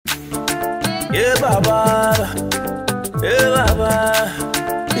Yeah, Baba. Yeah, Baba.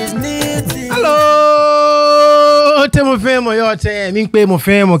 It's neat. Hello, temo femo yote. Minkpe mo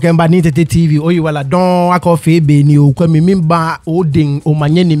femo kemba ni tete TV. Oyi wala don ako febe ni o kwemi mimba oding o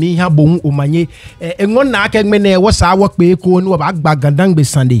manye ni mi ha bon o manye. Engon na ake ngmene wasa wakpe ko ni waba agba gandangbe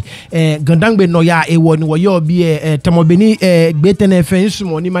sande. Gandangbe no ya ewo ni wo yo bi temo beni gbetene fe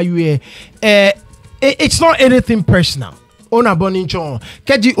nsumo ni ma yu it's not anything personal. Ona boninchon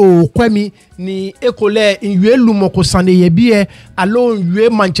keji o kwemi ni ekole inwe lumo ko sande yebie alo inwe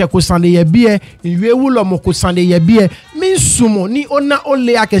manche ko sande yebie inwe wulo mo ko sande yebie min sumo ni ona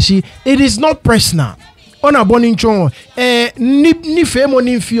ole akeshi. It is not personal. Ona boninchon ni fe mo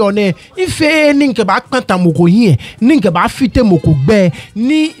ni fi one ife ni nke ba panta mo ko yin ni nke ba fite mo ko gbe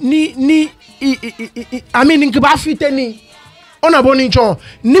ni I mean nke ba fite ni on a boninchon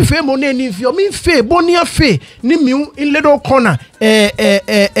ni fe money ni fi o mi fe bonia fe ni mi in little corner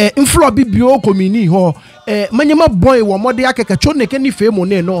in floor bibio komini ho manyama boy wo mode akeke chone ke ni fe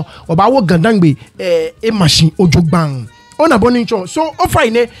money no oba wo gandangbe machine ojogban on a boninchon. So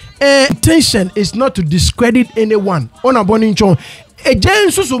ofine intention is not to discredit anyone. On a boninchon ejen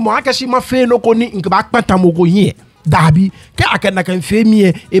susu mo akashi ma fe no ko ni nkba pata mo ko yin dabi ke akena kan fe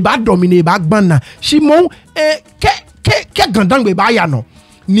mi e ba domine ba gbanna shimo ke gandangbe ba ya no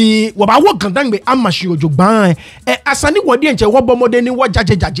ni wo ba wo gandangbe amashi ojogban asani wodi enche wo bomode ni wo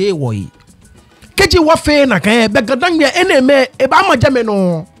jaje wo yi keji wo fe na kan be gandangbe eneme e ba majame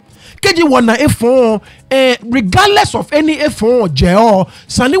no keji wo na efon regardless of any efon je o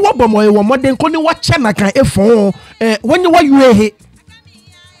sani wo bomo e wo mode ko ni wo che na kan efon wonye wo yuehe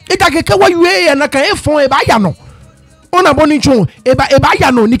itake wo yuehe na kan efon e ba ya no ona boninchon e ba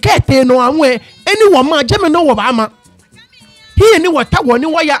ya no ni kete no anwe eni wo ma jame no wo ba ma here ni wata woni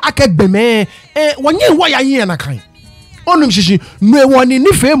waya akagbeme wonye waya yin na kan onum shishi no woni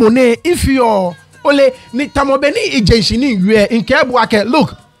ni fe mo ne ifio ole ni tamobe ni agency ni yue nke bu ake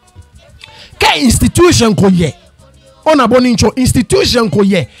look ke institution ko ye ona bonincho institution ko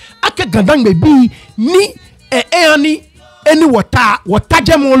ye ake gandangbe bi ni ani eni wata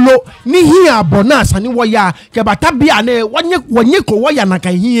jemo lo ni hia abona sani waya ke bata bia ne wonye ko waya na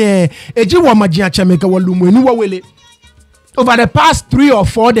kan hie eji wo magia chemeke walumu eni wawele over the past 3 or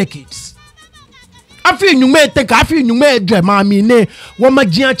 4 decades. Afi nyume teka afi nyume drama mi ne wo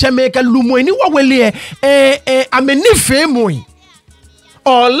magia chemeke lumu eni wawele ameni femo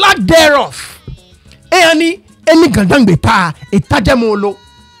or lack thereof eni gandangbe pa etajemo lo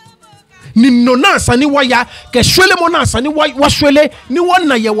ni nona sani waya ke shwele mo na sani wa shwele ni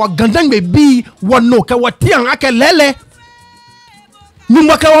wona ye wa gandangbe bi wono ke watian ake lele ni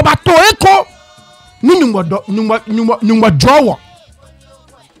mo ke wa bato eko ni nyumwa jowo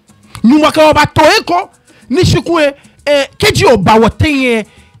ni mo ke wa bato eko ni shikwe keji oba woten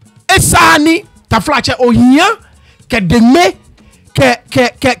esani taflache ohia ke deme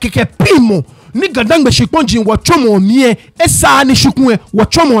ke pimo ni gandangbe shikonji wo chomo mie esa ni shikun wo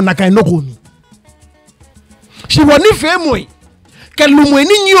chomo na kan noko mi shi wo ni fe mo ke lumo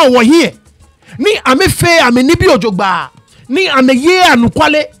ni nyi o wo hie ni ame fe ame ni bi ojogba ni ame ye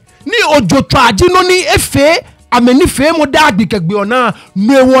anukwale ni ojo traji no ni efe ame ni fe mo da agbi kegbe ona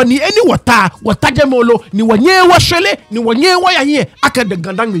no ewo ni eni wota jemolo ni wonye wo hwele ni wonye wo ya hie aka de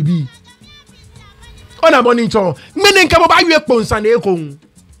gandangbe bi ona boni ncho mene nka bo ba yue kponsa na ekon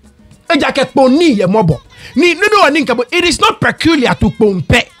eja ke Kpone ye mobo ni no ni nkabo. It is not peculiar to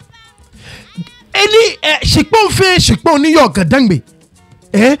Kpone. Any shikpon ni yo gandangbe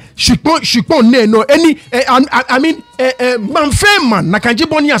shikpon ne no any I mean manfe man na kanji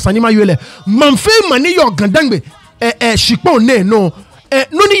boni asani ma yele manfe man ni yo gandangbe shikpon ne no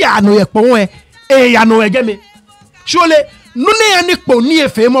no ni ya no ye Kpone ya no egeme shole no ne ya ni Kpone e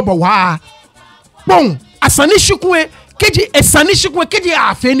fe mobo wa bon asani shikwe keji esani shikwe keji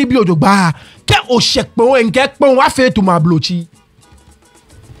afe ni bi ojogba ke o shekpon nke Kpone wa fe to ma blochi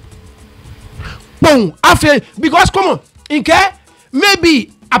bon afe because come on nke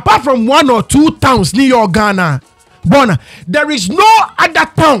maybe apart from 1 or 2 towns near your Ghana bona there is no other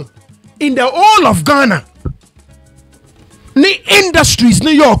town in the whole of Ghana ni industries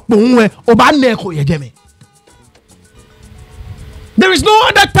near your Kpone oba neko yejeme. There is no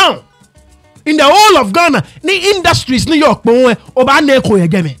other town in the whole of Ghana ni industries New York Kpone oba neko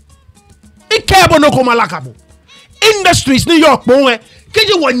yegeme ikebo no ko malakabo industries New York Kpone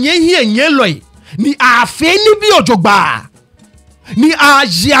keje wonye hie nye loyi ni afe ni bi ojogba ni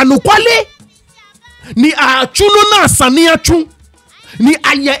ajianu kwale ni achuno na sani achu ni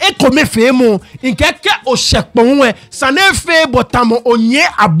aye ekomefe mo nkeke oshekpon sanefe botamo onye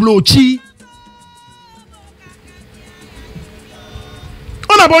ablochi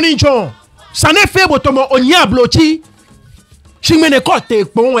ona boni ncho Sane fe botomo onya blochi. Shimene kote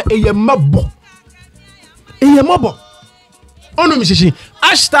Kpone eye mabo. Eye mabo. Ono mishishi.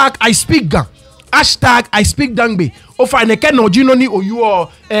 Hashtag I speak gang. Hashtag I speak dangbe. Ofine ken no jino ni oyu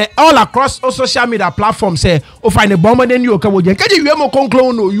all across all social media platforms say ofine bomber den you kawoje. Kaji you mo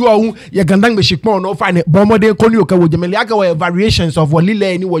conclude no you are ye gandangbe shikpon no ofine bomber den koni you kawoje. Me liaka we variations of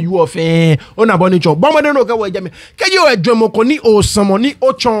walile ni what you of ona boni cho. Bomber den no kawoje me. Kaji you dwemo koni o samoni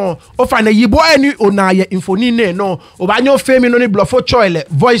o chon ofine yibo ani ona ye infoni ne no. Obanyo femi no ni blofo choile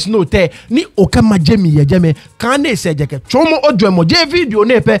voice note ni okama jemi ye jeme. Kane se jeke. Chomo o dwemo je video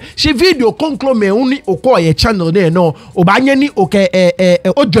ne pe. She video conclude me uni oko ye channel ne no. Obanye ni oke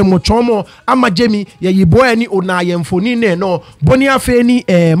odwemo chomo amajemi ye yiboya ni ona ye mfoni ne no boni afe ni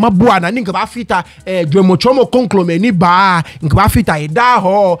mabua na ni nkaba fita dwemo chomo konklome ni ba nkaba fita ida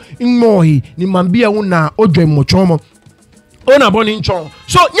ho nmohi ni mambia una odwemo chomo ona boni nchon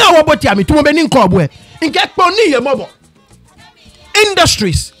so nya wo boti ami tumo be ni nkobwe nke Kpone ye mobo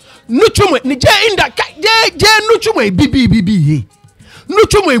industries nuchumwe ni je nuchumwe bibi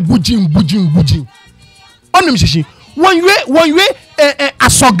nuchumwe bujin onim shishi One way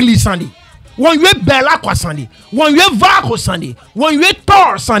asogli sandi. One way bella kwa sandi. One way vako sandi. One way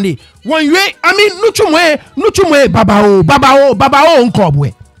tor sandi. One way I mean nuchumwe babao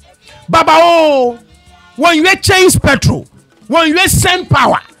nkobwe. Babao one way change petrol. One way send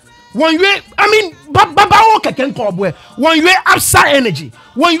power. One way I mean babao keken nkobwe. One way upside energy.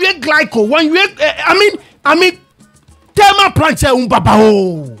 One way glyco. One way I mean thermal plant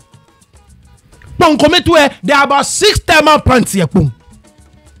babao. There are about 6 thermal plants here.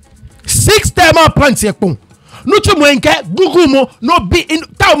 6 thermal plants here. No chumwenke Google mo no be in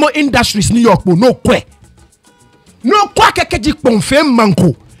Taumo Industries New York no kwe. No kwa kekeji Kpone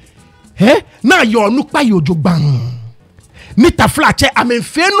manko. Na yo nukpa yo jobang. Nita flache ame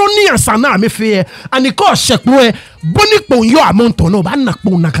fe no ni ansana ame fe ani ko shekwe boni Kpone yo amonto no ba na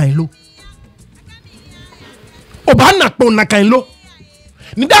Kpone na kan lo. O ba na Kpone na kan lo.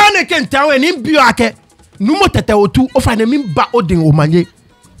 Ni dane ken tawe ni bio ake numo tete otu ofane mimba odin omanye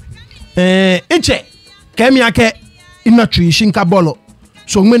enche kemi ake ina twi shinka bolo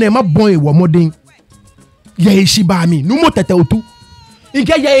so ngene ma bon e wo modin ye shiba mi numo tete otu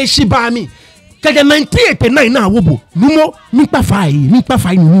nke ye shiba mi kaje 1989 na wobo numo mi pa fai ni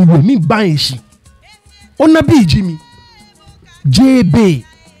wo mi ban eshi ona bi jimi jb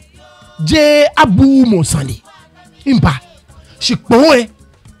je abu mo sande imba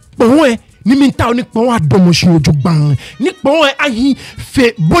Kpone ni minta ni Kpone adomo shi ojo gban ni Kpone ayi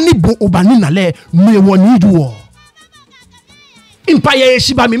fe boni bo obani nale me woni duo impaya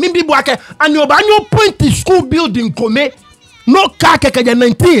shiba mi bibo ake ani obanyo point school building kome no ka keke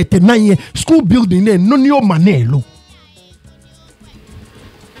 1989 school building ne no ni o manelo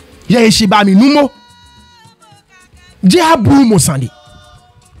ye shiba mi numo je abu mo sande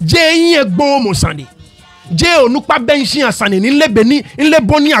je yin egbo mo sande je onukpa benshi asane ni lebeni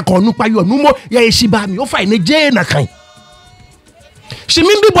nleboni akonukpa yo numo ya eshiba mi o fa ine je na kan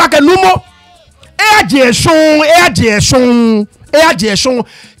shimimbi bo aka numo aje son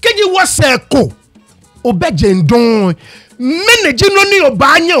keji waseko obeje ndon meneji no ni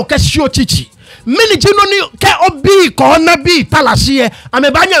obanye o kasi ochichi meneji no ni ke obi ko na bi talasiye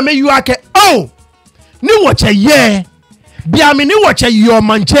amebanya me yu ake oh ni woche ye biami ni wache yo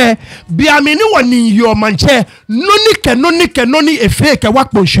manche biami ni wani yo manche noni efe ke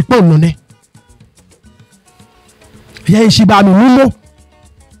wakpo shikpo none ye shiba mi numo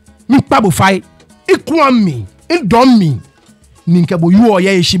mi pabo fai ikwami indomi ni nke bo yu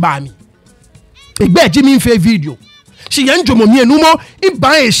ye shiba mi egbe ji mi fe video si ye njomo mi enumo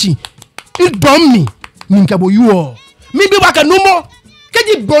iban eshi indomi ni nke bo yu mi bi waka numo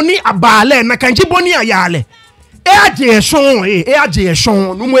keji boni abale na kanji boni ayale aje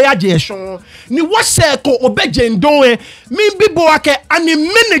son numo aje son ni waseko obeje ndon mi bibo ake ani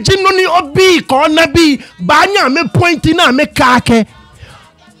manage no ni obi ko na bi banya me point na me kake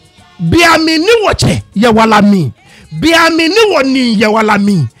biami ni woche ye wala mi biami ni woni ye wala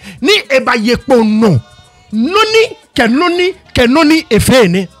mi ni eba ye Kpone noni kenoni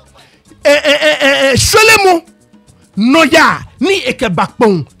efene solemo no ya ni ekeba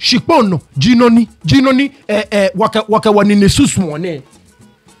Kpone Kpone jinoni waka wani ne susu one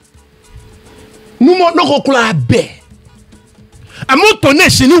numo no kokula be amoto ne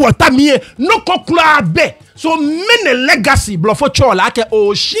shini watamie no kokula be so mene legacy blofo chola ke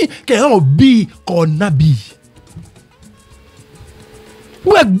oshi ke han obi konabi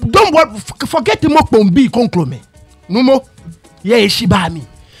we don't forget mo Kpone bi konklome numo ye shiba mi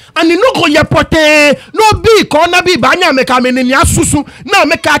and no go ye pote no bi ko na bi ba nya meka me ni asusu na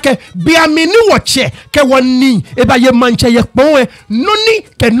meka ke bia me ni wo che ke woni e ba ye manche ye Kpone noni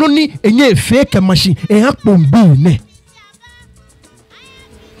ke noni enye efe ke machine e ha pombi ne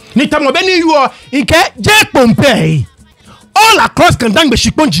ni tamo beni yo nke je Kpone all across Kandangbe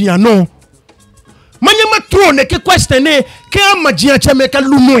Shikponji no manye matro ne ke question ne ke amajia che meka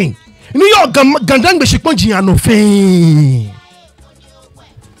lumoin ni yo Kandangbe Shikponji no fe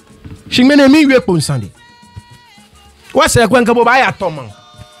shimene mi we Kponsande wase ko nka bo ba ya toman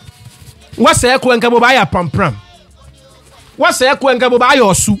wase ko nka bo ba ya pampram wase ko nka bo ba ya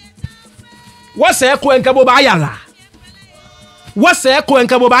osu wase ko nka bo ba ya la wase ko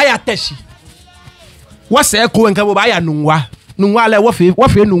nka bo ba ya teshi wase ko nka bo ba ya nunwa le wo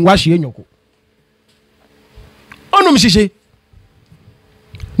fe nunwa hie nyoko onum shishe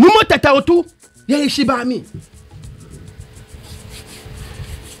numo tata otu ye shiba mi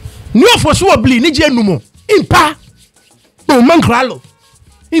ni ofosu obli ni je numo impa bo mankralo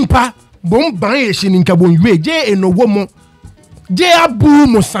impa bom ban ye shi nka bon yue je enowo mo je abu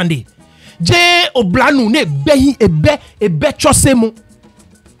mo Sunday je oblanu ne behi ebe chose mo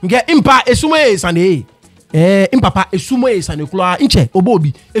nge impa esumo ye Sunday impa pa esumo ye Sunday kula nche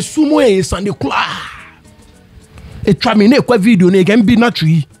obobi esumo ye Sunday kula etwa me ne kwa video ne ge mbi na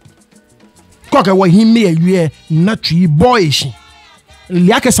twi ko ke wo him me yue na twi boy shi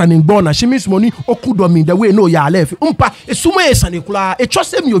liake saningbo na shimis money okudo mi the way no ya left umpa esumo ye sanikula e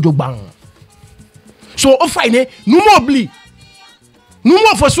chose mi ojogban so o fine numo obli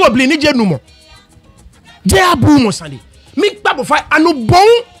numo fosu obli ni je numo je abu mo Sunday mi gbabo fa anu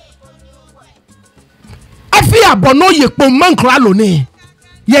bon afi abono ye Kpone mankra lo ne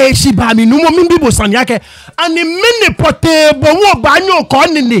ye shi ba mi numo mi bibo Sunday yake ani mini pote bo wo ba nyo ko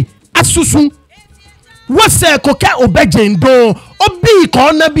ni asusun wase koke obejendo obi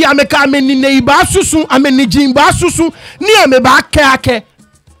ko na bi ameka ameni ne ba susu ameni jin ba susu ni ame ba ake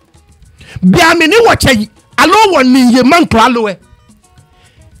bi ameni wache alo woni ye man klalo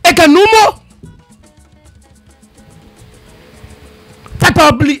e ka numo tata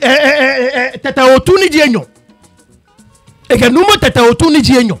obli tata otu ni dienyo e ka numo tata otu ni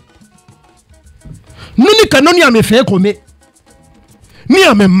dienyo nuni kanoni ame fe kome ni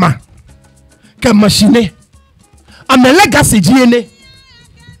ame ma ka machine ame legacy jiene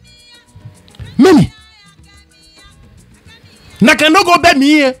memi na kanogo be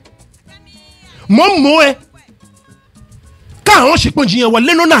mi mo e ka on Shikponji yen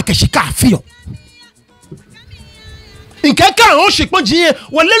wole no na keshika afio nke ka on Shikponji yen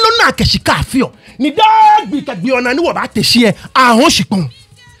wole no na keshika afio ni dagbi ka gbe ona ni wo ba teshi e ahon Shikpon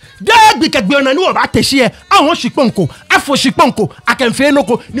dagbi ka gbe ona ni wo ba teshi e ahon Shikpon ko afo Shikpon ko akenfe no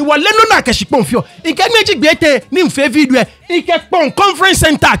ko ni wole no na keshikpon fio nke meji gbe te ni mfe video e nke Kpone conference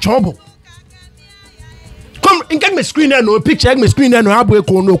center chombo come nke me screen no picture me screen no abo e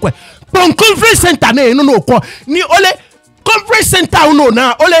ko no ko Kpone conference center na no no ko ni ole conference center no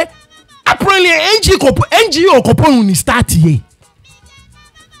na ole apparently NGO ko pon ni start ye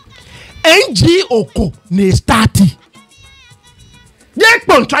NGO ko ni start de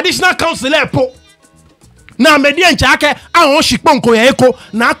Kpone traditional council e po na medie ncha ake ahon Shikpon ko ye ko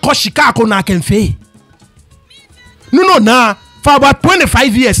na ko shika ko na kenfe no na for about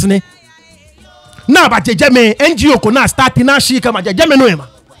 25 years ne na ba jejeme NGO ko na start na shika ma jejeme no ema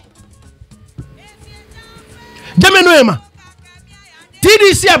jeme no ema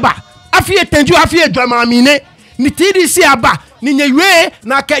TDC aba afie tenju afie dwama mine ni TDC aba ni nyewe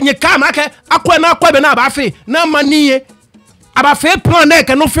na ke nye kama ke akwa na akwa be na aba afi na maniye aba fe plan na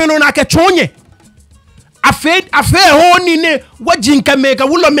ke no fe no na ke chonye afe ho ni ne wajinka meka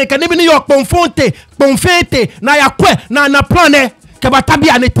wulo meka ne bi ni yo Kpone na yakwe na plan ne ke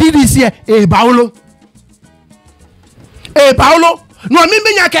batabia ne TDC e baolo no mi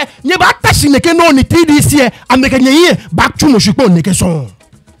benya ke nye ba tashi ne ke no ni TDC ameka nye ye back to Shikpon ne ke son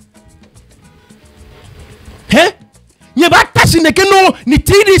nye ba tashi ne ke no ni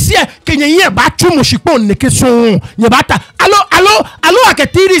TDC ke nye ye back to Shikpon ne ke son nye ba ta allo ake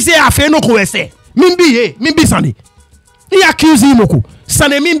TDC afe no ko ese mimbi Sunday i accuse imoko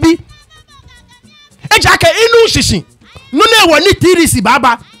sane mimbi eja ke inu shishi no ne woni TDC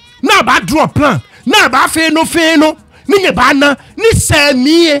baba na ba draw plan na ba fe no ni nye ba na ni se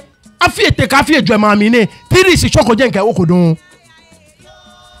miye afie te ka afie dwema mi ne TDC choko je nke okodun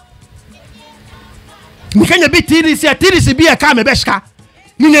ni kenya bi TDC bi e ka me beshka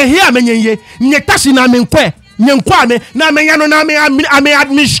ni ne hia menyenye ni tashi na me nkwe nyenkwa me na me yano na me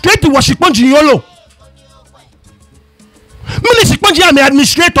administrate wo Shikponji yolo mini Shikponji ame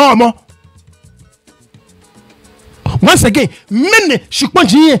administrator mo Once again, many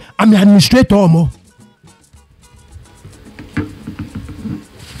Kpone I'm an administrator more.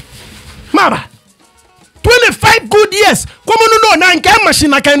 Mama, 25 good years. Come on, no, na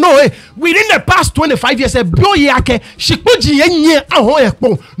machine I can know. Within the past 25 years, a boy yake Kpone yenye aho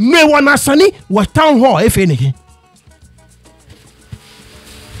ekpo. No one asani wa town hall if anything.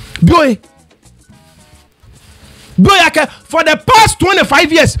 Boy yake for the past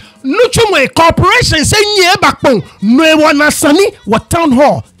 25 years, Nuchumwe corporation say nye bakpon. No one asani wa town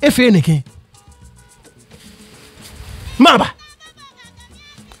hall if anything. Mama.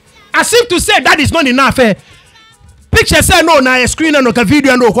 As if to say that is not enough. Picture say no na a screen and a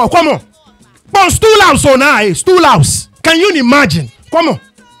video and no. Come on. Pon stool house on stool house. Can you imagine? Come on.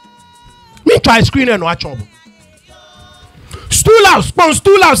 Me try screen and watch trouble. Stool house, pon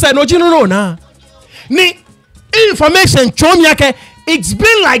stool house no no na. Ni information chom yake. It's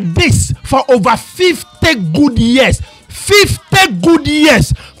been like this for over 50 good years. 50 good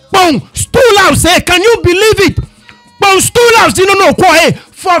years. Pon stool house, can you believe it? Pon stool house, you know kwa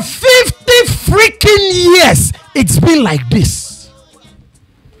for 50 freaking years, it's been like this.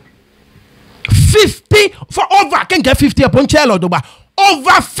 50 for over, I can get 50 upon child or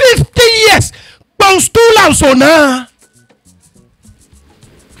over 50 years. Pon stool house on na.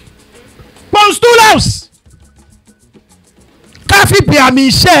 Pon stool house. Kafi pe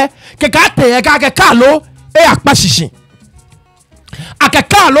ami share kekate e ka kalo e akpashishi.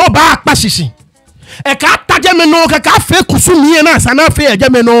 Akekalo ba akpashishi. Can you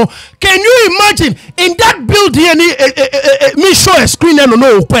imagine in that building me show a screen and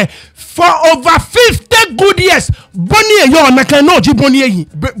no for over 50 good years Bonnie yo na can no ji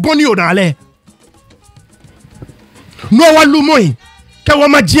Bonnie odale no one lumoi ke wa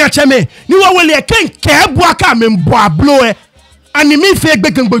magia cheme ni wa wele ken ke bua ka me mbo blow and me fe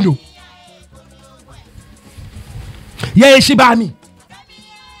gbe kan gbonyo ye shibani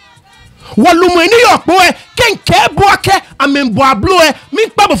Walumeni yokwe ken ke boake amembo abloe mi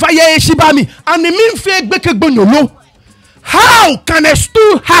pabo fa ye shibami and min fe gbeke gbonyolo. How can a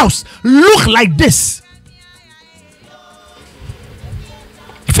stool house look like this?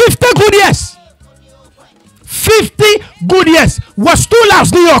 50 good years. 50 good years. Was stool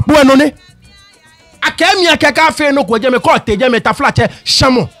house New York bueno ne? Akemi akeka fe no ko je me ko teje me ta flache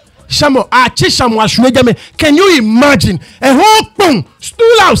shamo. Shamo achishamo ashwejeme. Can you imagine a whole pong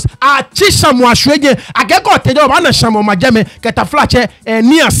stool house achishamo ashweje ageko tejo bana shamo majeme keta flache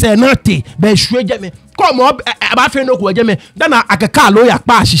near senati be shwejeme come up aba fe no ko jeme dana akeka lo ya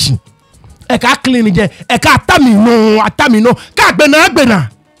pa ashishi e ka clean je e ka atami no ka gbena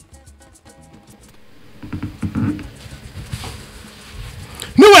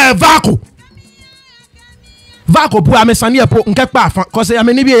ni we vako Vako pu amesani epo nkekpa afa cause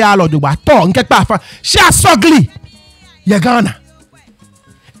ameni bi ya lodugba to nkekpa afa sha sogli ye Ghana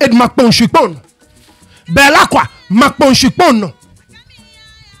ed Kpone bela kwa Kpone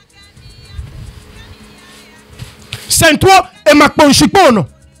sentwo e Kpone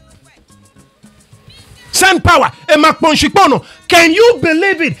send power e Kpone. Can you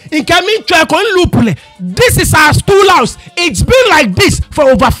believe it? In Kamin Chakon Lupule, this is our stool house. It's been like this for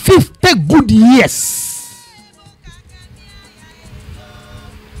over 50 good years.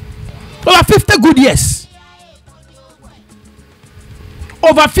 Over 50 good years.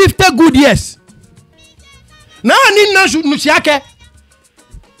 Over 50 good years. Now ni na nusiake.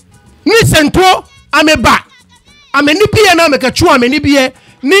 Ni sentro ameba. Amenibiye na amekechu amenibiye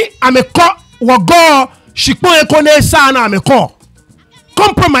ni ameko wogo Kpone kone sana ameko.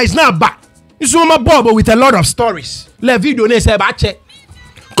 Compromise na ba. Isu ma bobo with a lot of stories. Le video ne se ba che.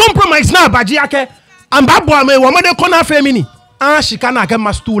 Compromise na ba jiake. Amba bo ame wo mode kona femini. Shikana ke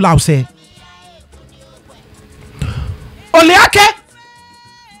ma stool house. Oleake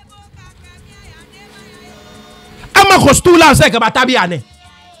ama ko stool house ke batabi ane.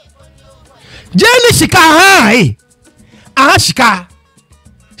 Jenny shika shika.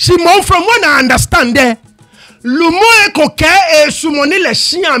 She mo from when I understand there. Lumo eko ke sumoni le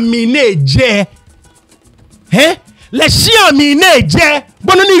shia mine je. Le shia mine je.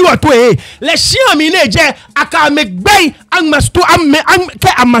 Bono ni yo to le shia mine je aka me gbei an mastu am ke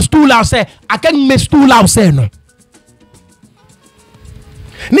amastu la se aka me stu la se no.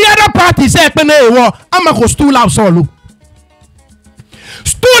 Ni other party say Kpone ewo ama ko stool house olu.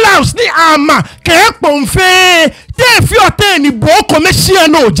 Stool house ni ama ke Kpone te fi ote ni bo ko me shia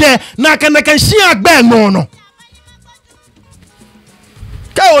no je na kan shia gbe no.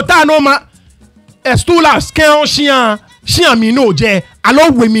 Ke ota no ma e stool house ke on shia mi no je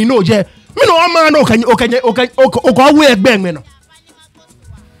alo we mi no je mi no ma no o ko we egbe me no.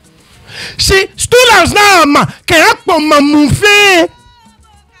 si stool house na ma ke akpo mamufe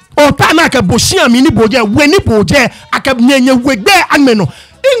o ta na ke bosia mi ni boje we ni boje aka nyenye wegbe ameno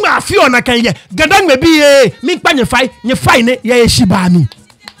ingba afi ona kan ye gadan me bi e mi pa nye fai ne ye shiba mi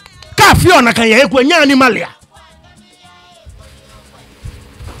ka afi ona kan ye ko nya ni malia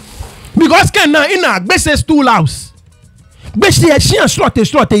because can na ina gbese stool house gbese e sian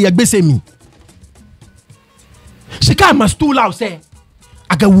slot ye gbese mi sika ma stool house e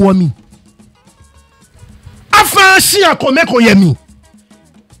aga wo mi afa sian kome ko ye mi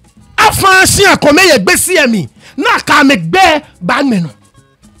afa sian kome ye gbese ye mi na ka me gbe ba me no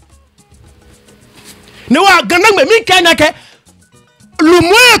ne wa ganan me mi kan ke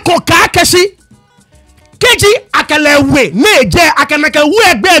lumwe ko ka kesi keji akalewe neje akanaka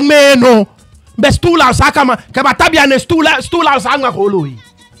we egbe me no be stool house akama ke batabia ne stool house anga ko loyi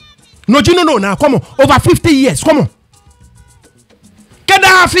no jino no na come on, over 50 years come on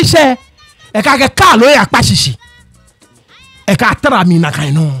keda afise e ka ke ka lo ya pasisi e ka tra mi na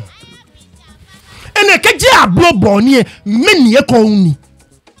kan no ene keji ablobo ni meni e ko ni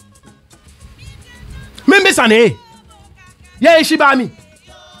membe sane ye shiba mi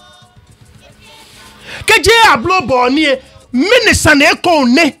keje ablo boni minisa na eko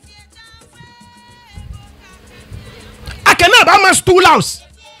ne akana ba ma stool house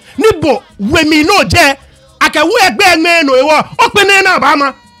nibo we mi no je aka wo egbe me no ewo opene na ba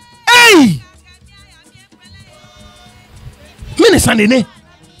ma minisa ne na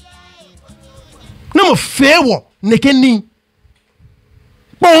mo fewo ne keni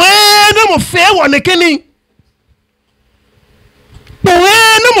na mo fewo ne keni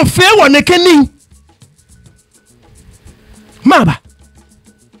na mo fewo ne keni Maba.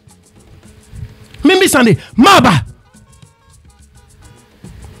 Mimi Sunday. Maba.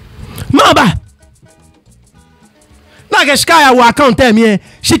 Na ke shika wa account me.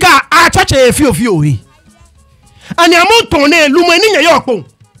 Shika a church e fio yi. Ani amonton ne lumo ni nya yokpo.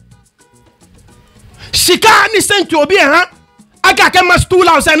 Shika ni sent obi ha. Aka ke ma stool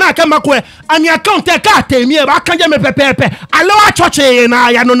house na ke makwe. Ani account e ka temi e ba kanje me pepepe. Alo a church e na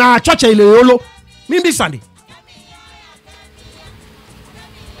ya no na church e le yolo. Mimi Sunday.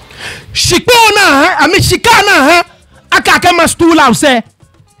 Shikona ami shikana ha aka ma stool house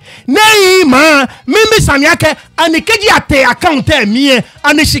nei ma mimi sanyake ani keji ate account mi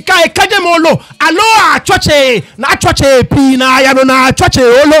ani shika e kaje molo alo a choche na choche pi na ya no na choche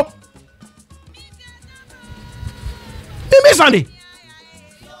olo mimi sande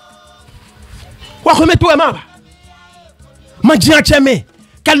wa ko meto e maba ma jia cheme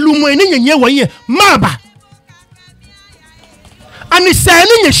kalumo ni nyenye woye maba ani se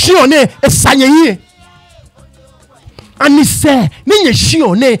ni nye shione esanyeyi ani se ni nye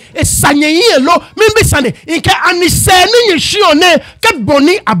shione esanyeyi lo mimbi sane inke ani se ni nye shione ke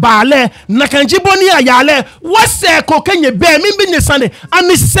boni abale na kanji boni ayale wase ko kenye be mimbi nye sane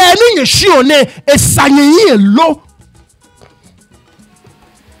ani se ni nye shione esanyeyi lo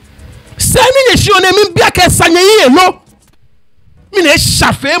se ni nye shione mimbi ake esanyeyi lo mi na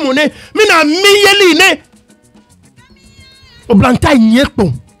shafe mu ne mi na miyeli ne oblanta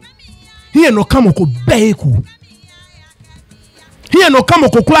nyekpo hiye no kamo ko beeko hiye no kamo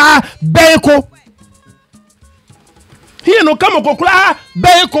ko kula beeko hiye no kamo ko kula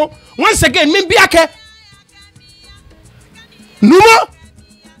beeko once again mi biake numo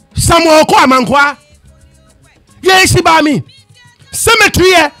samo ko amankwa ye siba mi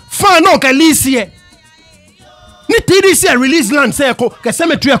cemetery e fan no ka lisie ni TDC release land say ko ka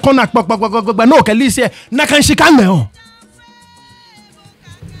cemetery e connect gbagba no ka lisie na kan shika me o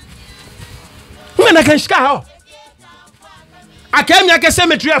na kan shika ho akemi ake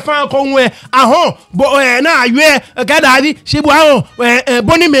cemetery afan ko nwe ahon bo na aye gadari shibu ahon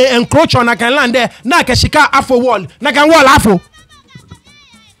boni me encroach on kan land na ka shika afo wall na kan wall afo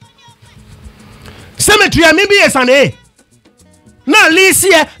cemetery mi bi esane na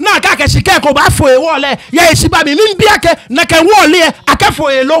lisie na ka shika ko ba afo e wall ya shiba mi bi ake na kan wall e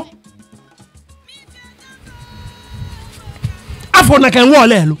akafo elo afo na kan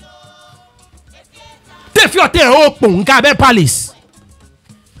wall elo te fiote o pon ka be palace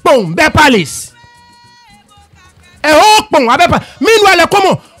pon be palace e o pon abe pa meanwhile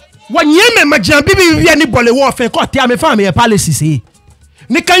como wanyeme majian bibi wi ani bole wo fe ko te ame fa me palace si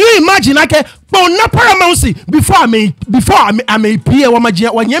ni can you imagine ake pon na paramount before ame pie wa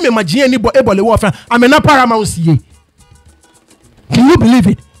majian wanyeme majian ni bole wo fe ame na paramount ye. Can you believe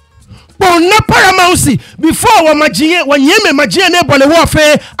it? Pon na paramount before wa majian wanyeme majian ne bole wo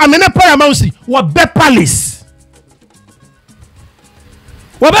fe ame na paramount wa be palace.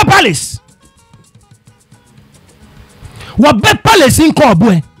 Wa be palace. Wa be palace in ko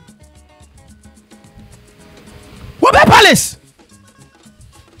boy. Alice.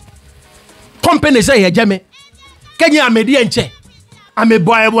 Company say here Jeme. Kenya amedi enche. I'm a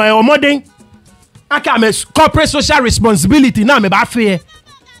boy or modern. I'm a corporate social responsibility now. I'm a fair.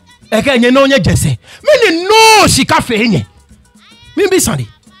 Again, you know, you just say, me no, she can't fail. Me be Sunday.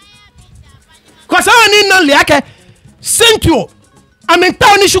 Because I need no like sent you. I'm in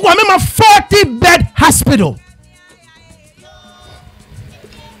town. Issue. I'm in a 40-bed hospital.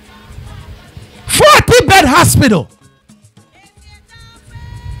 40-bed hospital.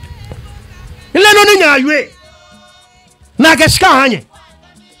 Ile no ni nya yue. Na ke ska hanye.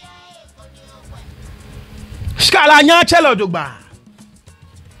 Ska la nya chelo dogba.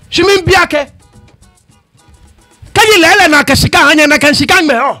 Shimi biake. Kayi lele na ke ska hanye na kan ska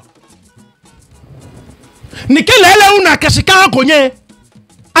ngbe o. Ni ke lele una ke ska konye.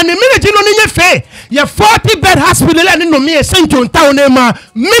 Ani minute no ni nye fe. Ye 40-bed hospital le ni no mi e senjo ntawo na ma.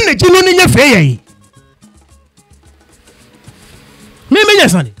 Minute no ni nye fe ye. Me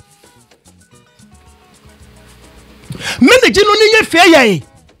nyesani. Mene jino ni nye feye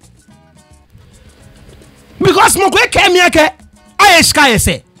because mo kwe ke miake I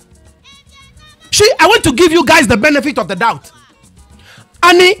say. I want to give you guys the benefit of the doubt.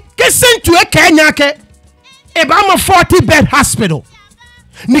 Ani ke sent to e Kenya ke e ba mo 40-bed hospital.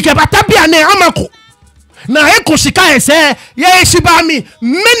 Ni ke bata bia ne amako. Na e ko sika ese ye shiba mi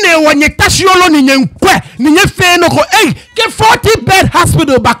mene wonye tashiolo ni nyenkwe ni nye fe no ko ke 40-bed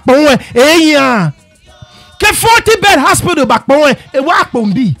hospital bakpon ya. Ke 40-bed hospital Kpone e wa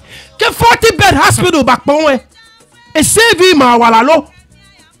Kpone. Ke 40-bed hospital Kpone e save ma wala lo.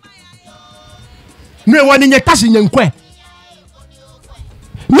 Ne woni nye tashi nyenkwe.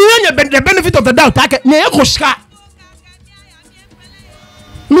 Me nye the benefit of the doubt take ne ekoska.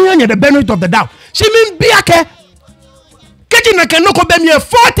 Me nye the benefit of the doubt. She mean biake. Keji na kenoko be me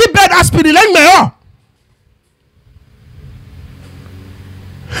 40-bed hospital en me ho.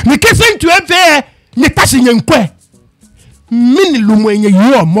 Ni kesen tu e ni tasi nyenkwe mini lumo nye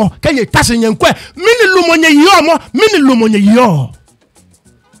yo mo kenye tasi nyenkwe mini lumo nye yo mo mini lumo nye yo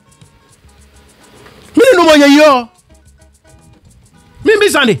mini lumo nye yo mimi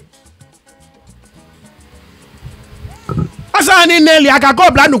sande asani neli aka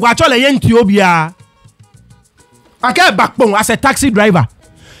go bla nu kwa chole yenti obia aka bakpon as a taxi driver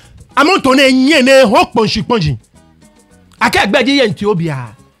amonto na enye ne hokpon shiponji aka gbeje yenti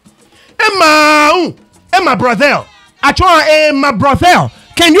obia Emma brother. Emma brother.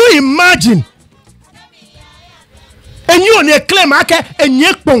 Can you imagine? And you ne claim ake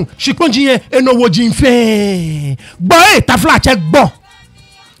enyekpon shikonjiye enowo jinfe. Boy ta flache gbo.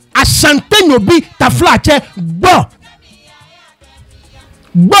 Asante nyobi ta flache gbo.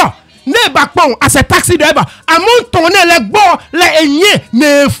 Gbo. Ne bakpon as a taxi driver. Amon tonne le gbo le enye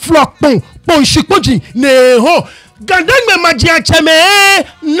ne flokpon pon shikonji ne ho. Gandang me magia cheme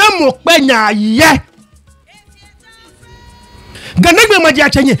na mo penya ye. Gandang me magia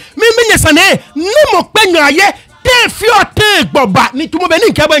chenye mi nyesane na mo penya ye te fio te gboba ni tumo be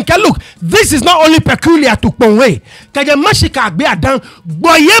ni nkebe nke look. This is not only peculiar to Kpone. Kaje mashika agbe adan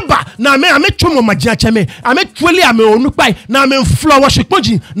boyeba na me ame chumo magia cheme ame tweli ame onupai na ame flower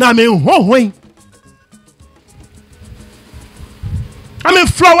shipoji na ame hohoin. Ame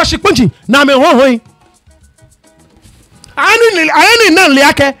flower shipoji na ame hohoin. I ain't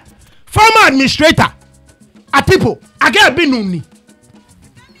like former administrator at people. I get binuni.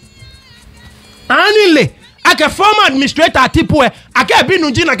 I get former administrator at people. I get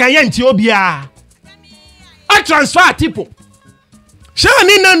binunji na gayenti obia. I transfer at people.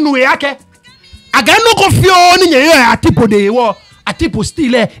 Shani na nuwe ake. I get no confio ni ye at people de wo at people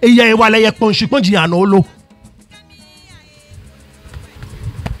still ye wala ye ponji anolo.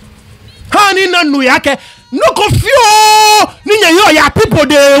 Hani na nuwe ake. No confio ni ye ya people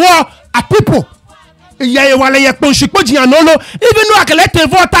de wo a people ye wale ye ponshikpoji anolo even though akelete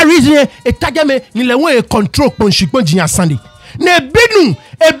voter reason e tajame ni le won e control ponshikpoji asande ne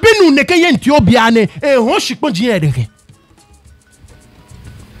ebinu ne ke ye nti obia ne e ho shikpoji ye de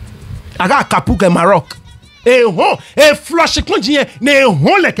aga kapuke Maroc e ho e flushikpoji ye ne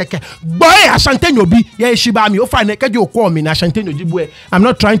ho le keke boy asante nyobi ye shiba mi o fa ne keje okwo mi na asante nyoji boy. I'm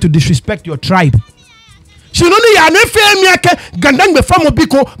not trying to disrespect your tribe. Si non ya ne fe miake gandang be famo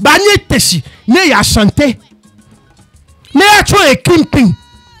biko ba nye tesi ne ya sante ne ya cho e kimping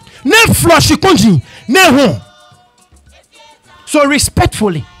ne flush konji ne ho. So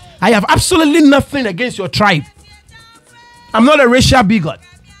respectfully, I have absolutely nothing against your tribe. I'm not a racial bigot.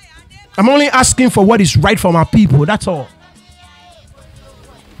 I'm only asking for what is right for my people, that's all.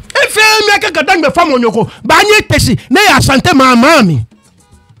 If you miake gandang be famo nyoko ba nye tesi ne ya sante ma mami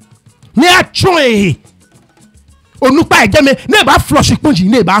ne ya cho e onupa ejeme na ba flush Kponji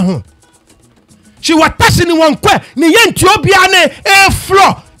na ba ho she was touching one kwe ni yenti obia na e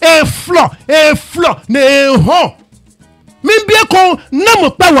floor na ho min bie ko na mo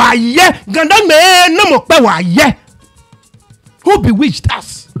pe wa ye gandan me na mo pe wa ye who bewitched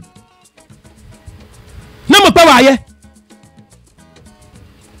us na mo pe wa ye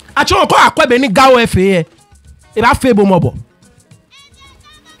acho ko akwabe ni gawo efe ye e ba fe bo mobo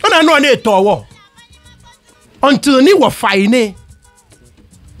ona no na etowo until ni wo faine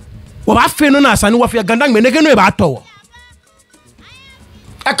wo ba fe no na asane wo fe gandan me ne ke no e ba towo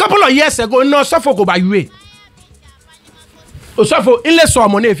a couple of years ago no suffer go by you Osofo inle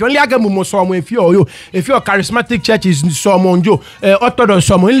somo na if you only aga mumo somo if you charismatic church is somo njo orthodox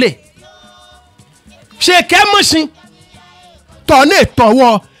somo inle she kemosin to na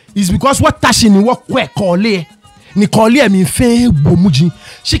towo is because what tashi ni wo kwe kole ni kole mi fe bomuji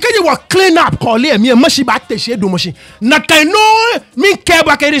she can you clean up kole mi mashi ba teshe do moshi na kai no min care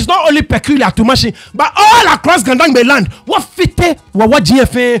ba it is not only peculiar to mashi but all across Gandangbe land what fite what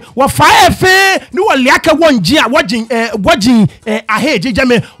fe what fire fe ni wo liaka wonji a wojin aheje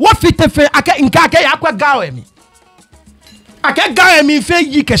jame what fite fe aka nka aka yakwa gawe mi aka gawe mi fe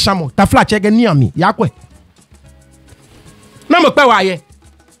yi keshamo ta fla chege ni ami yakwe na mo pe wa ye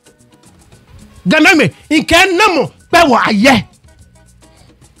Gandangbe nke na mo pe wa ye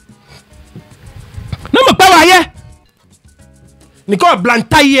na mo pe wa ye ni ko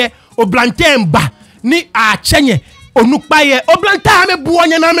blantaye o blantemba ni a chenye onupaye o blanta ame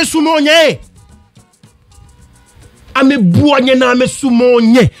buonye na ame sumonye ame buonye na ame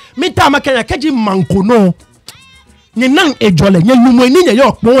sumonye mita makanya keji manko no ni nan ejole nye lumo ni nye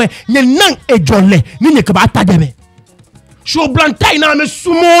yo Kpone nye nan ejole ni nye ke ba tadebe so blantai na ame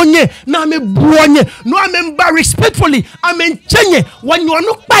sumonye na ame buonye no ame mba respectfully ame chenye wanyo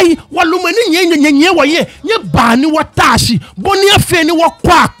onupai walumo ni nye wa ye nye ba ni watashi boni afe ni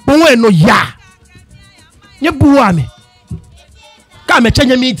wakwa Kpone no ya nye buwa me ka me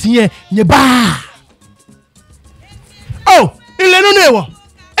chenye mi tinye nye ba oh ile no newo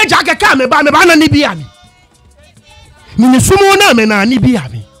eja ka me ba na ni bia mi ni sumo na me na ni bia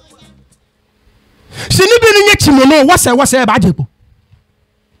mi sini bi ni nye chimono wase ba jepo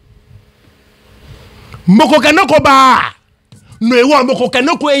mboko kanoko ba no ewo mboko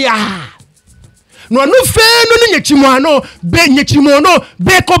kanoko ya no no fe no nye chimono be nye chimono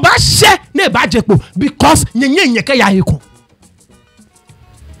be ko ba she na ba jepo because nye ka ya hiko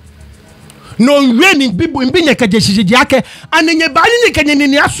no weni bibu mbinye ka jeshiji yake anenye ba nye ka nye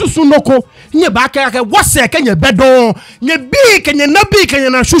ni asusu noko nye ba ka wase ka nye bedo nye bi ka nye na bi ka nye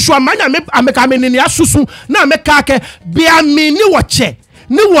na shushu amanya ameka ni asusu na ameka ke bi amini woche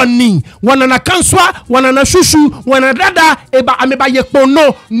ni woni wana na kanswa wana na shushu wana dada eba ameba ye Kpone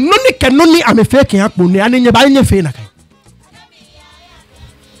no ni ke no ni amefe ke Kpone anenye ba nye fe na kai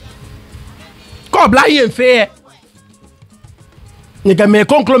ko bla ye fe ni ke me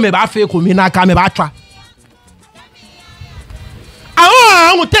konklo me ba fe ko mi na ka me ba twa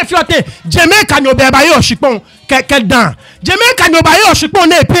on te fiote Jamaica nyo be ba yo shipon ke dan Jamaica nyo ba yo shipon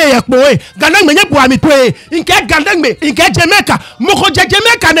na pe ye Kpone Gandangbe nye bua mi to e nke Gandangbe nke Jamaica moko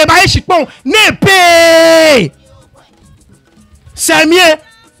Jamaica na ba ye shipon na pe semie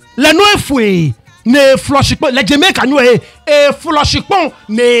le no efue ne flushipon le Jamaica nyo e flushipon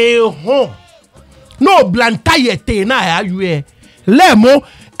ne ho no blantaye te na ya yue le mo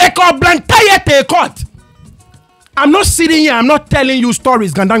e ko blantaye te court. I'm not sitting here, I'm not telling you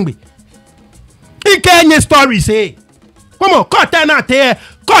stories, Gandangbe. Ike stories, eh? Come on, kote na te,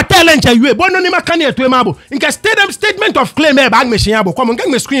 kote lenche yue, bono ni makane etu emabo. Inke statement of claim bag machine abo. Come on,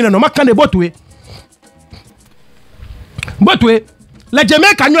 gang me screen no makane botwe. Botwe, le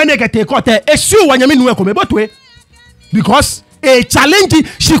Jamaica nyo ene ke te kote, esu wanyami nuwe kome botwe. Because a challenge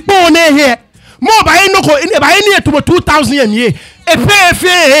she Kpone here. Mo ba enoko, ba eni etu 2000 yemye.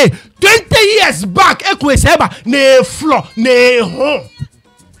 Efe 20 years back, ekweseba ne floor ne home.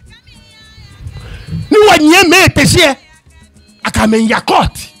 Ni wanye me tesie akamen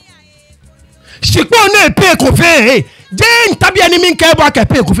yakot. Shikpone pe ko fe je ntabia ni min ke bo aka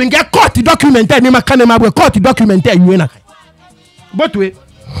pe ko fe nge court document ni makane mabwe court document you na. But we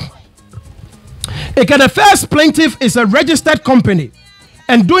the first plaintiff is a registered company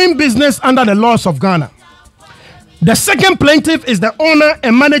and doing business under the laws of Ghana. The second plaintiff is the owner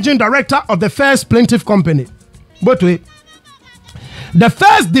and managing director of the first plaintiff company. But wait. The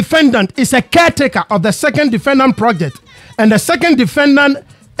first defendant is a caretaker of the second defendant project, and the second defendant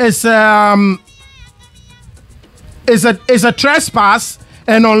is a trespass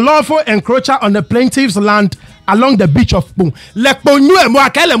and unlawful encroacher on the plaintiff's land along the beach of Kpone. Le Kpone mo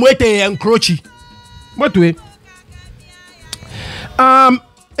akele mo ete encroachi. But wait.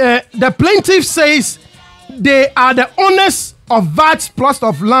 The plaintiff says they are the owners of vast plots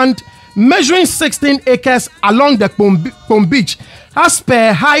of land measuring 16 acres along the Kpone Beach, as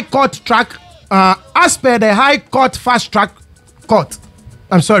per the High Court Fast Track Court.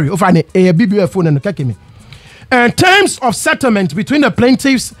 I'm sorry, terms of settlement between the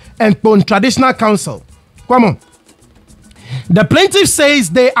plaintiffs and Kpone Traditional Council. Come on. The plaintiff says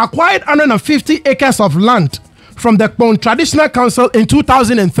they acquired 150 acres of land from the Kpone Traditional Council in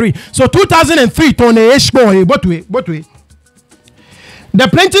 2003. So 2003, the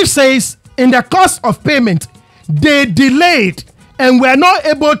plaintiff says in the course of payment, they delayed and were not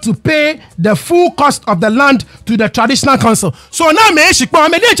able to pay the full cost of the land to the Traditional Council. So now I'm pay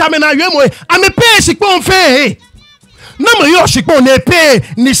no me yo shikpon ne pay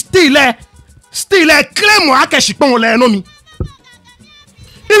ni stile claim wa ke shikpon le no mi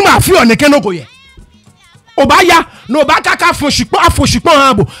ima fi o ne ke no go ye obaya no ba ka fo shikpon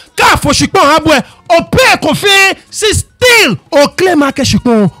habo ka fo shikpon habo e o pay ko fe si still o claim wa ke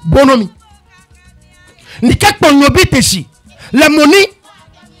shikpon bonomi ni ke pon no bi teshi le money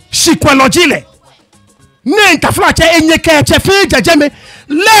shikweloji le ne nka fla che enye ke che fe jejeme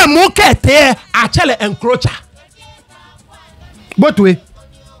le mo ke te a chele encroacher. Both way.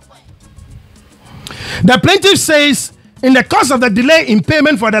 The plaintiff says in the course of the delay in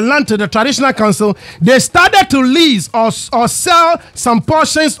payment for the land to the Traditional Council, they started to lease or sell some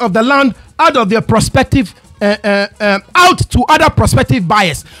portions of the land out of their prospective out to other prospective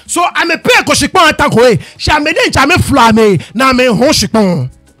buyers. So I'm a pay koshikpon atankoe. Shamede chame flame na me hoshikpon.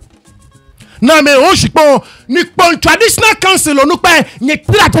 Na me hoshikpon ni Kpone Traditional Council onukpe nye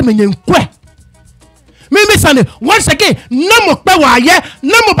tira me nkwe. Mimi sane once again namo pe wa ye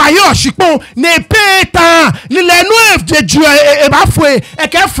namo ba yo shikpon ne peta ni le no ejeju e ba fo e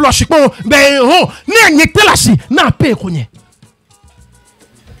ke flush shikpon be ho ni anyi telasi na pe konye.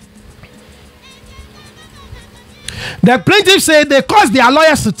 The plaintiff said they caused their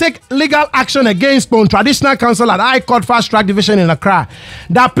lawyers to take legal action against Kpone Traditional Council at High Court Fast Track Division in Accra.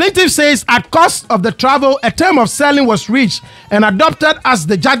 The plaintiff says at cost of the travel, a term of selling was reached and adopted as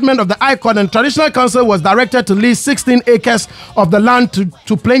the judgment of the High Court, and Traditional Council was directed to lease 16 acres of the land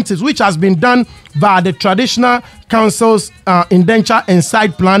to plaintiffs, which has been done via the Traditional Council's indenture and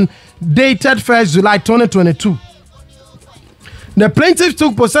side plan dated 1st July 2022. The plaintiff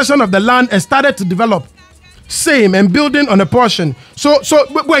took possession of the land and started to develop same and building on a portion. So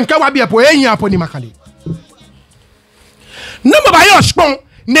when kawabi apo enya apo ni makali. Number by your spon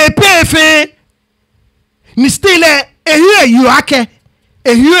ne pefe ni stile ehue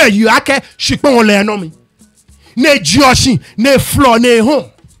you ake shipon le no mi. Ne jioshi ne floor ne home.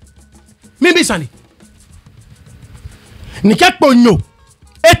 Mimi sani. Ni kekponyo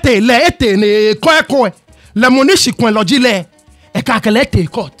ete ne koe le moni shikwen loji le e ka kele te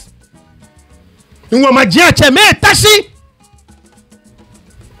court. Wamajia cheme tashi.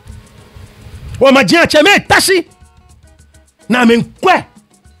 Wamajia cheme tashi. Na menkwe.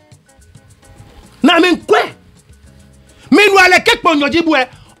 Meanwhile, Kpone Yojibwe,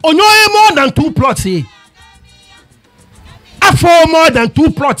 onyo more than 2 plots here. After more than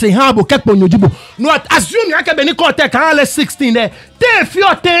 2 plots here, habo Kpone Yojibwe. No, assume you can be kote kan 16 there. Te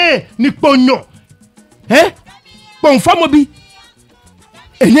fiote ni Kpone. Confirm bi.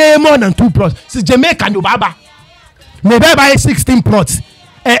 Any more than 2 plots. Si Jamaica no baba. Maybe buy 16 plots.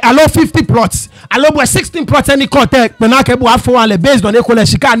 Allow 50 plots. Allow 16 plots any contact. Penake bu afo ale based on ekole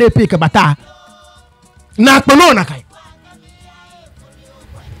shika na pick bata. Na kpono na kai.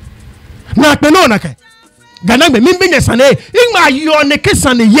 Gana me mimbe sane. Ima yo ne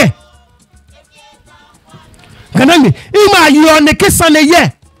kesane ye. Gana me ima yo ne kesane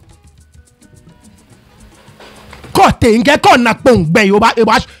ye. Kote nge kon na Kpone gbe yo ba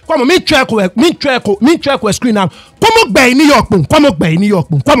komo mi check screen now. Komo gbe ni yo Kpone, komo gbe ni yo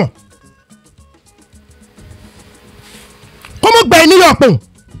Kpone, komo gbe ni yo Kpone.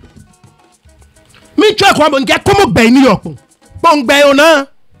 Mi check komo nge komo gbe ni yo Kpone. Kpone gbe yo na,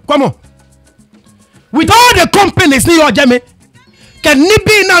 komo. With all the companies ni yo jeme. Ke ni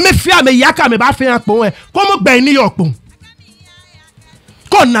bi na me fia me yaka me ba fia Kpone. Komo gbe ni yo Kpone.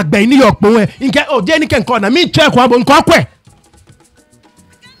 Kona gbe ni yo Kpone nke o je ni ken kona mi check wa bo nko kwe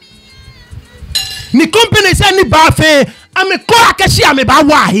ni company say ni ba fe ame ko akashi ame ba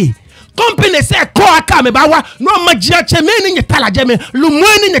wa he company say ko aka me ba wa no magia che me ni nyetalaje me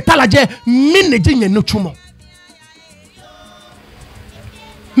lumwe ni nyetalaje mi ne jinye no chumo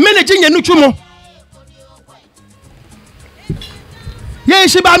ye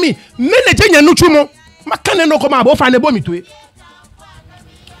shi ba mi ne jinye no chumo makane no ko ma bo fa ne bo mi to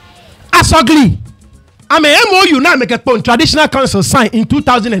asogli I'm a MOU now make a Kpone Traditional Council sign in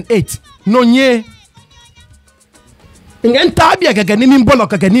 2008. No nye. Ngen tabia keke ni mbolo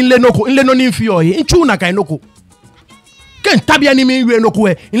keke ni lenoko inle no ni fio yi inchu na kai noko. Ken tabia ni mi yue noko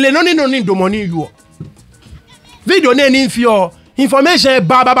e inle no ni do money you. Video ne ni fio information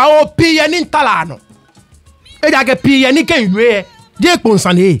baba o piye ni talano. E ja ke piye ni ken yue de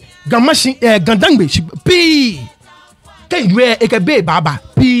kponsane gamashi gandangbe pi ken yue e ke be baba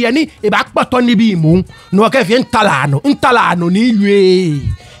piye ni e ba kpoto ni bi mu no ke fi ntalano ni yue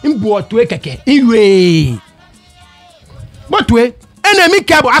imbo to e keke yue. But we enemy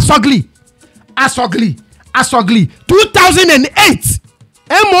cable asogli 2008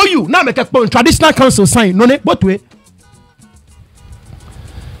 MOU now make a Kpone Traditional Council sign no ne but we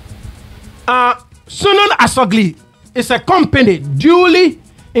Sunon Asogli is a company duly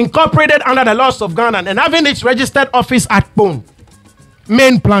incorporated under the laws of Ghana and having its registered office at Kpone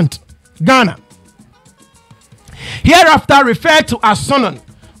main plant Ghana, hereafter referred to as Sunon,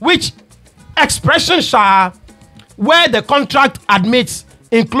 which expression shall where the contract admits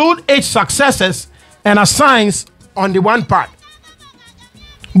include age successes and assigns on the one part.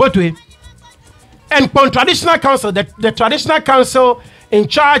 But we and Kpone Traditional Council, the Traditional Council in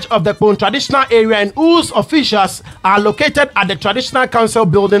charge of the Kpone Traditional area and whose officials are located at the Traditional Council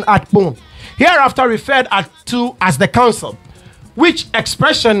building at Kpone, hereafter referred to as the Council, which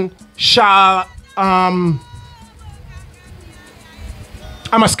expression shall I'm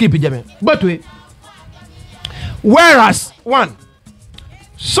a skip it, but we. Whereas, 1,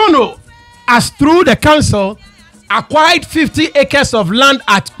 Sono, as through the council, acquired 50 acres of land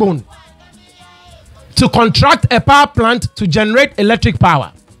at Kpone to contract a power plant to generate electric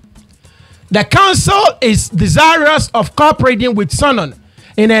power. The council is desirous of cooperating with Sonon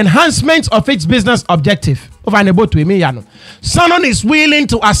in enhancement of its business objective. Sonon is willing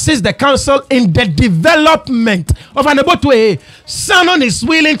to assist the council in the development of Sonon is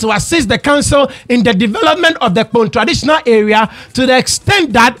willing to assist the council in the development of the Kpone Traditional area to the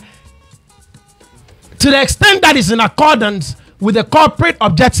extent that is in accordance with the corporate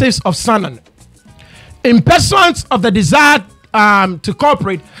objectives of Sonon. In pursuance of the desire to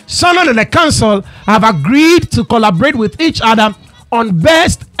cooperate, Sonon and the council have agreed to collaborate with each other on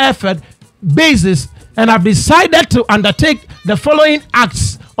best effort basis and have decided to undertake the following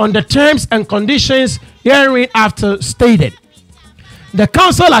acts on the terms and conditions hereinafter stated. The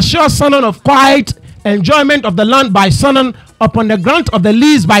council assures Sonon of quiet enjoyment of the land by Sonon upon the grant of the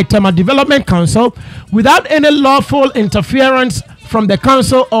lease by Tema Development Council without any lawful interference from the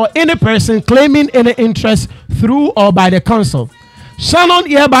council or any person claiming any interest through or by the council. Sonon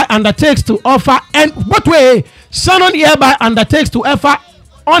hereby undertakes to offer Sonon hereby undertakes to offer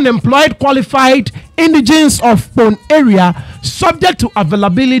unemployed qualified indigents of Kpone area subject to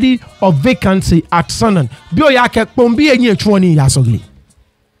availability of vacancy at Sonon.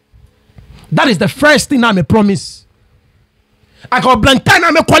 That is the first thing I may promise. I got Blantan, I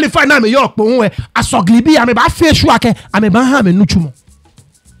may qualify now. Me York, but asogli bi, I may ba face wake, I may ba ha me nuchumo.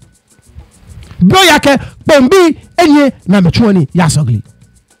 Bro yake Kpone enye na me chwani yasogli.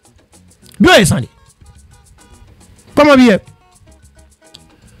 Bro esani. Come over here.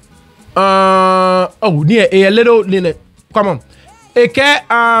 Near a little linnet. Come on.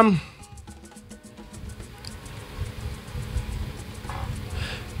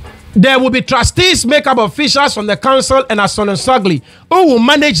 There will be trustees, make-up officials from the council and Asogli who will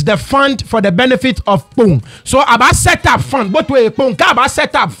manage the fund for the benefit of Kpone. So about set up fund, but we Kpone ka about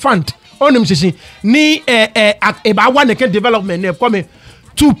set up fund. Onim sisi ni about one development ne come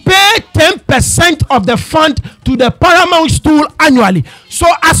to pay 10% of the fund to the Paramount Stool annually. So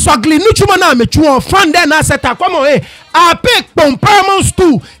Asogli nuchuma na mechuo fund then I set up come on I pay Kpone Paramount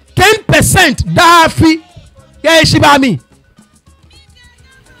Stool 10% dafi ya shibami.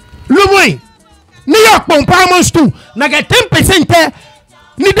 Lumui New York Kpone Paramount Stool na get 10%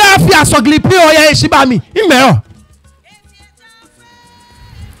 ni dafi Asogli pay o ya shibami imeo.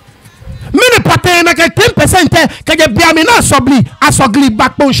 Many pattern na get 10% ke je biami na Asogli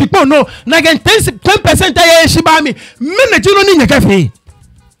backbone shikpo no na get 10% ya shibami mene juno ni nyeke fe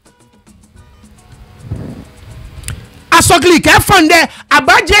Asogli ke fund a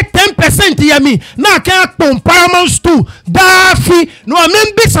budget 10% ya mi na ke Kpone Paramount Stool dafi no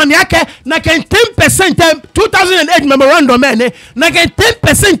membi san yake na ke 10% 2008 memorandum na ke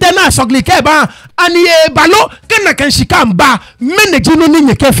 10% na Asogli ke ba ani balo ke na ke shikamba mene juno ni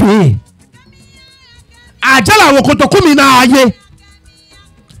nyeke fe Ajala wokotokumi na aye.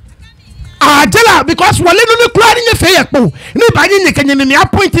 Ajala because wale no kura ni fe yekpo. Ni ba ni nkenye ni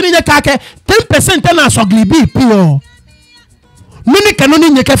appoint ni nyeka ke 10% na Asogli bi pio. Mini kanu ni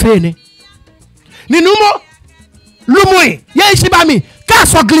nyeka fe ni. numo lumui ye shiba mi ka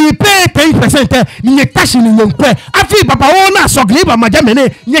sogli pay 10% ni tashi ni nyenkwe afi papa wona sogli ba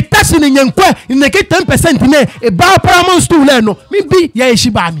majamene ni tashi ni nyenkwe ni ke 10% ne e ba paramount stool no mi bi ye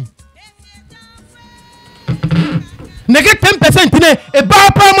shiba mi nege 10% ne e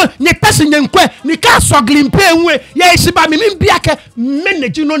ba paramount ni tashi nyenkwe ni ka sogli pay nwe ye shiba mi bi ake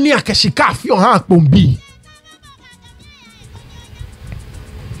manage no ni akeshika afi o ha pombi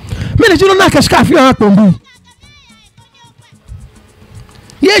manage no na akeshika afi o ha pombi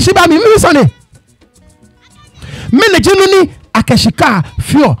ye shiba mi sane manage no ni akeshika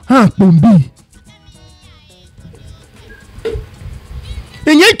fio ha pombi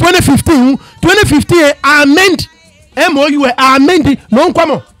in 2015 amend MOU amend no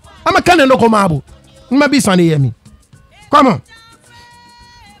kwamo ama kan no komabo ma bi sane yemi come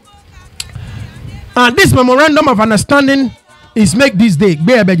on this memorandum of understanding is make this day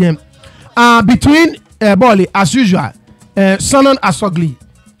between Boli as usual Sanon Asogli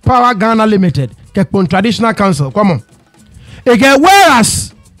Power Ghana Limited, Kpone Traditional Council. Come on. Again,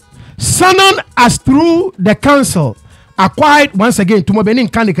 whereas Sanon as through the council acquired once again to Mobenin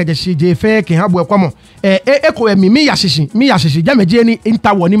Kanika JFK Habu. Come on. Eko mi yashishi jameje ni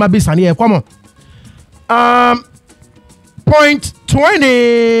interwo ni mabisani. Come on. Point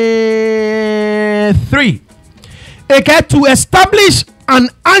 23. Again, to establish an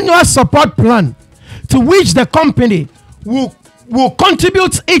annual support plan to which the company will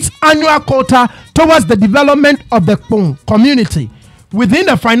contribute its annual quota towards the development of the Kpone community within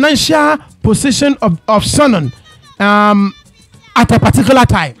the financial position of Sanon at a particular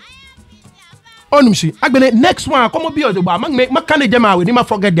time. Onumshi, agbene next one come on be the ba ma can jema we ma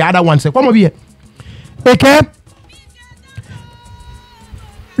forget the other one say come on be. Okay.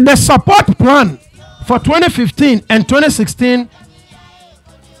 The support plan for 2015 and 2016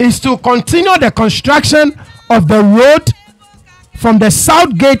 is to continue the construction of the road from the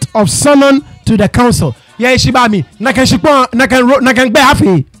south gate of Sanon to the council. Yeah, Shibami, nakan be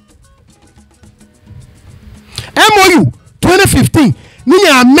happy. MOU 2015, nini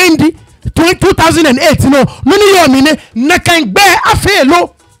amendi 2008 no yo mine nakan be happy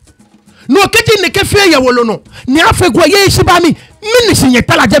lo. No keti neke fe ya wolo no. Ni afe gwa ye Shibami, mini sinye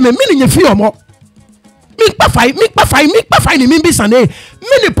tala jeme, mini nye fi omo. Mi pa fai ni mimbi sane.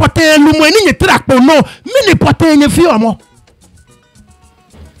 Mini pote lumo ni nye trakpo no, mini pote nye fi omo.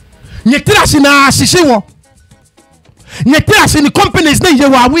 Nye tirasi na asisiwo. Nye tirasi ni companies ne ye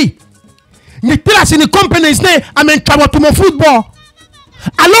wawi. Nye tirasi ni companies ne amenkawo tumo football.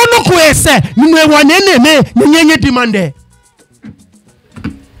 Alo no kwese ni mwe wanene me nye demande.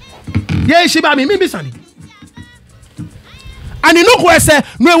 Ye shiba mi mimbi sane. Ani no kwese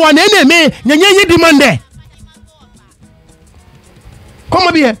mwe wanene me nye demande. Come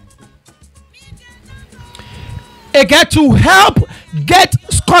on here. Again, to help get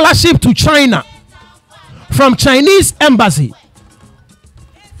scholarship to China from Chinese embassy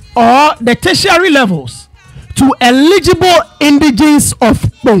or the tertiary levels to eligible indigenes of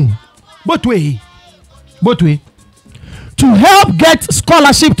Kpone. Both way. To help get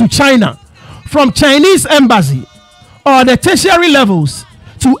scholarship to China from Chinese embassy or the tertiary levels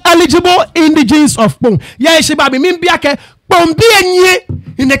to eligible indigenes of Kpone. Yeah, Shibabi Mimbiake Pombi enye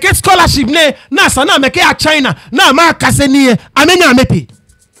in the case scholarship ne na sana meke a China na ma kasenie amenya mepe.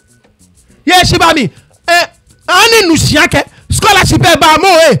 Yeah, Shibami ani nusiake scholarship e ba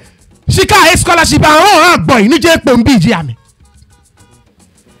mo shika scholarship a boy ni je Pombi ji ame.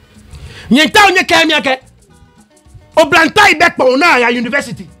 Nyenta onye ka emiake oblanta ibe Kpone na ya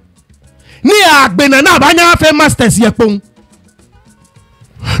university. Ni agbena na ba nya fe masters ye Kpone.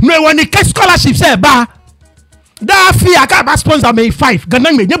 No e woni ke scholarship se ba da fi aka ba sponsor me 5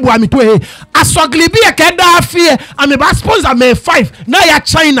 ganan me nyebu ami to asogli bi e ke da fi ami ba sponsor me 5 na ya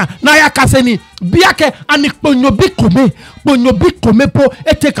China na ya kaseni bi ake ani ponyobi kome po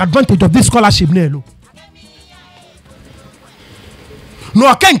e take advantage of this scholarship ne lo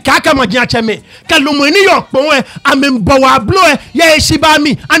no ken kaka ma jia cheme ke lo mo ni yo pon e ami mbo wa blo e ye shiba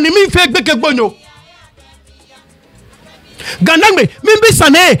mi ani mi fe gbeke gbonyo ganangbe mimbi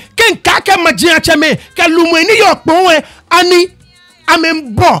sane ken kaka majia cheme ke lumweni yo Kpone ani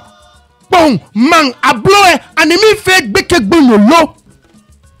amembo pon man abloe ani mi fe gbeke gbonyo lo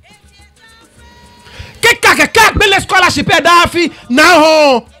ke kaka bele scholarship e da fi na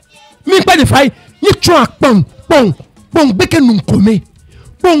ho mi pe de fai ni tun pon gbeke nun kome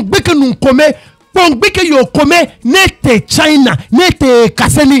pon gbeke yo kome ne te China ne te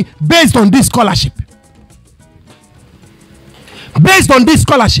kaseni based on this scholarship. Based on this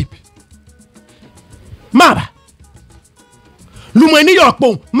scholarship, Maba Lumweni yo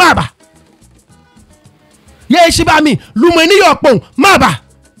Kpone Maba ye shiba mi lumo ni yokpon maba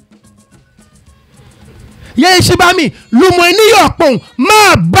ye shiba mi lumo ni yokpon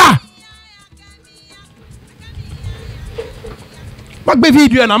maba magbe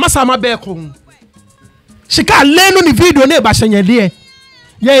video na masa ma be ko shika lenu ni video na ba shenye de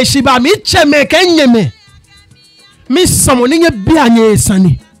ye shiba mi cheme kenyeme mi somo ni nye bia nye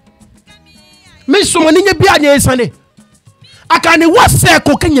sane mi somo ni nye bia nye sane akani wase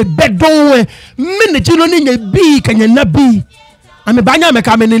ko kenye bedon we mi ne jilo ni nye bi kenye na bi ame banya me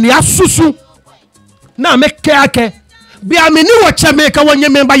ka me ni asusu na me keke bi ame ni wo cheme ka wonye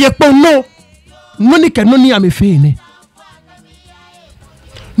me ba ye pon no ni ke no ni ame fe ne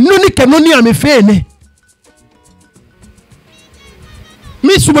no ni ke no ni ame fe ne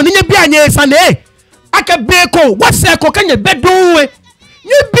mi somo ni nye bia nye sane aka beko wase ko kenye bedon we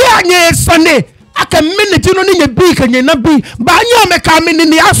nye bia nye sane aka minute no nye bi kenye na bi ba nya me ka me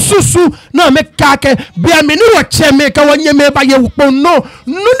ni asusu na me ka ke bia me ni wo cheme ka wonye me ba ye wupon no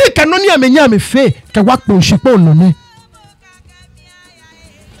ni ka no ni amenya me fe ka wakpon shipon no ne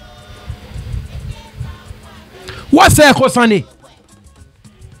wase ko sane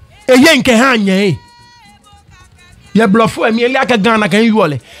eye nke ha anye ye blofo emi eli aka Ghana kan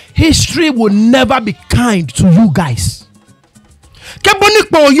yuole history will never be kind to you guys ke boni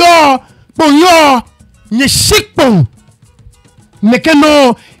po yo nye shikpon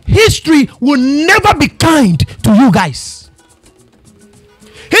mekeno history will never be kind to you guys.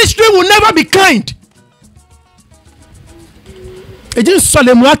 History will never be kind. Ejin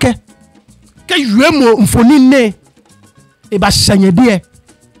sole mu ake ke yuemo mfoni ne e ba shanye de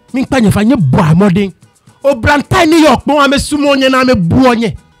mi npa nye fa nye bo amodin obrantai ni yokpon amesumo nye na amebu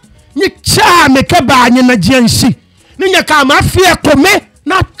onye nye cha me ke ba nye na jiansi ni nya ka ma fie kome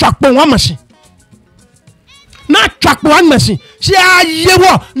na twakpon wa machine na twakpon wa machine si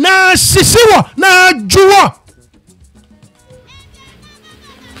ayewo na sisiwo na juwo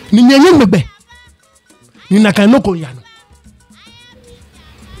ni nyenye megbe ni na kan no ko yanu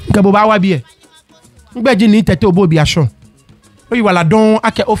ngabo ba wa bie ngbeji ni tete obo bi aso oyi wala don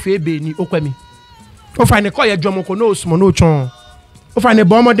ake ofe ebe ni okwemi o fa ne ko ye dwomo ko no osumo no chon o fa ne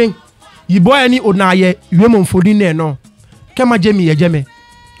bomoden yibo ani onaye yuemo mfodi ne no kema jemi ye jeme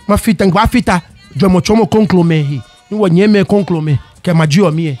ma fita ngwa fita dwomo chomo konklome hi ni wonye me konklome kema ji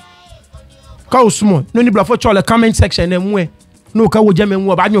omi ka osumo no ni blafo chole comment section na mu no ka wo jeme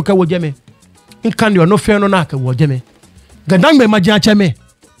mu ba nyo ka wo jeme nkan yo no fe no na ka wo jeme gadan me maji acheme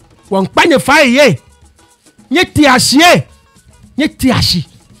won panye fa ye nye ti ashi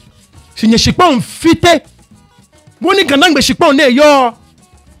sinye shikpon fite woni ganan be shikpon ne yo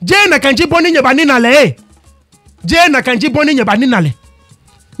je na kanji boni nye bani nale je na kanji boni nye bani nale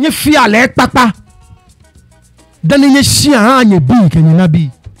nye fi ale papa dan nye shia anye bi kenye na bi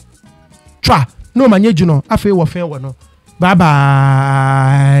twa no manye juno afi wo fe wo no bye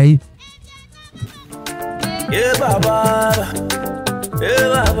bye yeah baba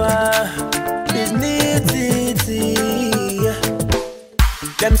it's neat.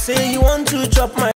 Them say you want to chop my